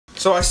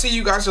So I see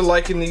you guys are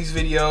liking these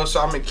videos,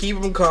 so I'm gonna keep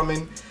them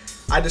coming.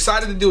 I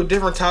decided to do a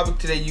different topic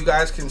today. You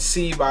guys can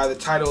see by the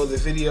title of the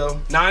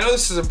video. Now I know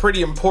this is a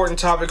pretty important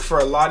topic for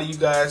a lot of you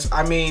guys.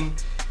 I mean,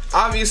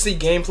 obviously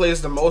gameplay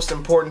is the most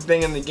important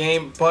thing in the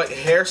game, but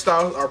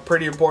hairstyles are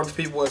pretty important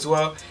for people as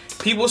well.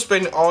 People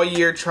spend all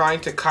year trying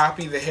to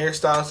copy the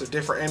hairstyles of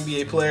different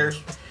NBA players,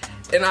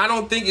 and I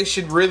don't think it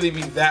should really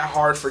be that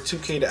hard for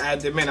 2K to add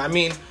them in. I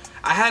mean,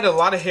 I had a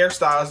lot of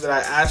hairstyles that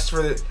I asked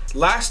for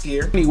last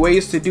year. Many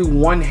ways to do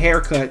one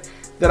haircut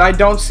that I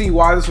don't see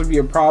why this would be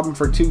a problem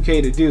for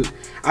 2K to do.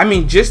 I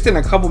mean, just in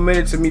a couple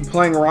minutes of me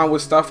playing around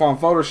with stuff on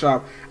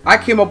Photoshop, I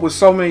came up with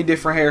so many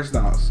different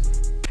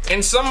hairstyles.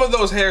 And some of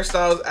those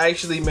hairstyles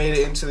actually made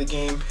it into the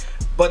game,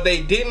 but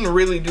they didn't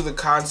really do the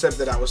concept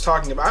that I was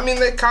talking about. I mean,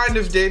 they kind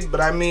of did,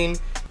 but I mean,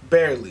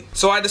 barely.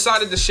 So I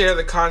decided to share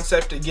the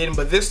concept again,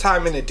 but this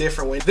time in a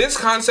different way. This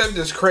concept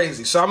is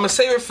crazy, so I'm gonna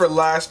save it for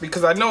last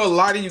because I know a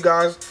lot of you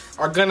guys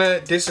are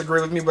gonna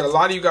disagree with me, but a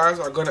lot of you guys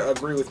are gonna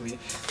agree with me.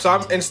 So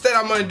instead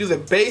I'm gonna do the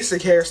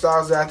basic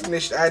hairstyles that I think they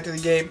should add to the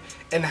game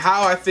and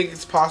how I think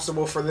it's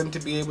possible for them to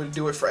be able to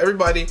do it, for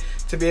everybody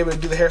to be able to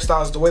do the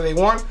hairstyles the way they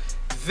want.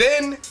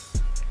 Then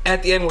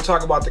at the end, we'll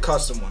talk about the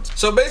custom ones.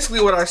 So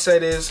basically what I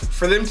said is,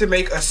 for them to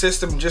make a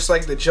system just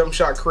like the jump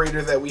shot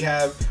creator that we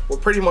have, where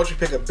pretty much we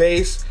pick a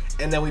base,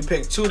 and then we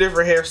pick 2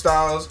 different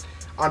hairstyles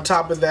on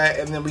top of that,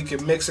 and then we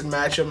can mix and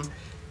match them.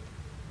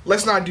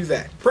 Let's not do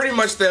that. Pretty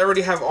much they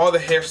already have all the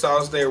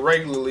hairstyles there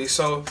regularly,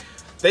 so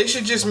they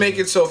should just make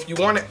it so if you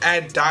want to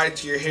add dye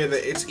to your hair,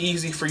 that it's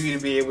easy for you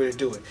to be able to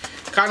do it.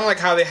 Kind of like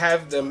how they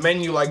have the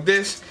menu like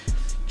this,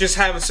 just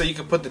have it so you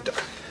can put the dye.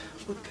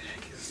 What the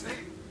heck is that?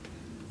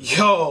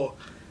 Yo,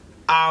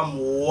 I'm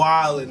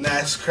wildin',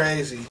 that's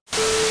crazy.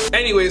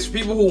 Anyways, for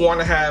people who want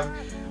to have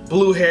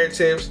blue hair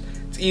tips,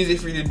 it's easy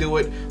for you to do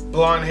it.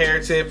 Blonde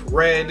hair tip,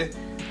 red,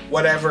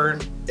 whatever.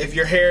 If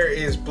your hair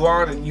is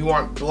blonde and you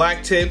want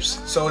black tips,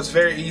 so it's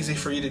very easy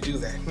for you to do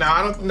that. Now,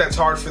 I don't think that's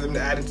hard for them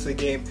to add into the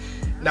game.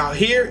 Now,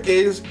 here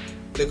is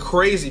the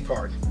crazy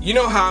part. You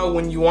know how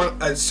when you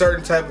want a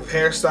certain type of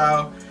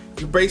hairstyle,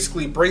 you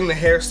basically bring the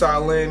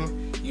hairstyle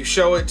in, you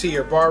show it to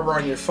your barber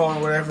on your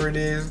phone, whatever it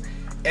is,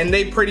 and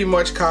they pretty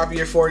much copy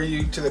it for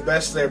you to the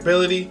best of their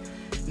ability.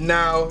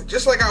 Now,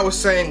 just like I was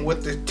saying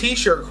with the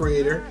t-shirt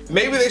creator,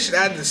 maybe they should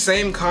add the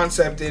same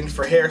concept in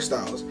for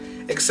hairstyles,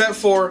 except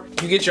for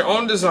you get your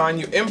own design,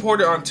 you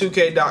import it on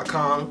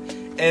 2k.com,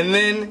 and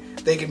then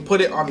they can put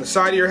it on the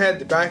side of your head,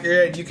 the back of your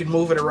head, you can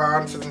move it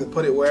around for them to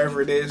put it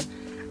wherever it is.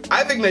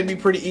 I think that'd be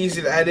pretty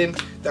easy to add in.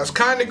 That's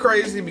kind of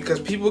crazy because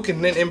people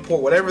can then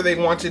import whatever they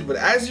wanted, but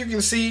as you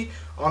can see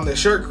on the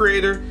shirt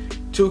creator,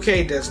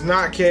 2K does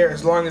not care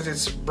as long as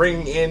it's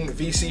bringing in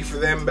VC for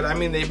them. But I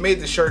mean, they've made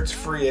the shirts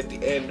free at the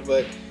end,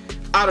 but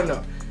I don't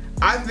know.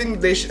 I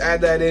think they should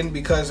add that in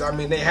because I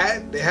mean they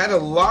had a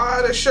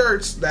lot of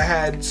shirts that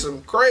had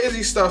some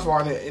crazy stuff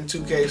on it in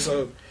 2K.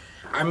 So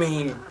I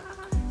mean,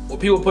 what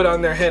people put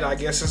on their head, I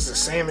guess it's the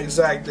same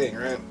exact thing,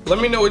 right? Let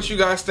me know what you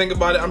guys think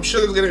about it. I'm sure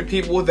there's gonna be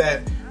people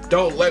that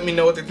don't let me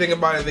know what they think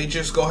about it. They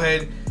just go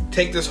ahead,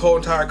 take this whole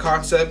entire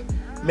concept,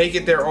 make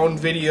it their own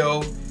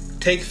video,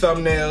 take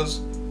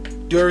thumbnails,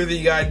 do everything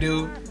you gotta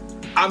do.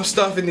 I'm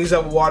stuffing these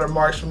up with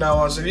watermarks from now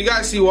on. So if you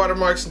guys see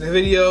watermarks in the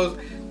videos,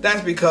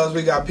 that's because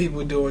we got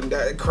people doing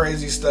that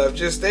crazy stuff.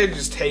 They're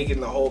just taking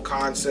the whole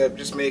concept,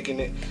 just making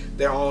it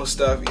their own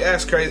stuff. Yeah,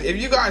 that's crazy. If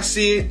you guys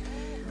see it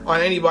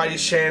on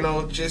anybody's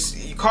channel, just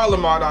you call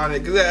them out on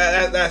it, cause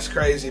that's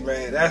crazy,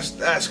 man.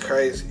 That's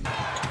crazy.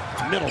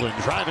 Middleton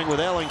driving with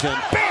Ellington.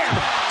 Bam!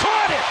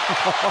 Caught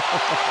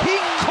it! He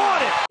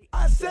caught it!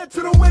 I said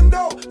to the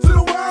window, to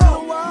the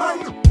world,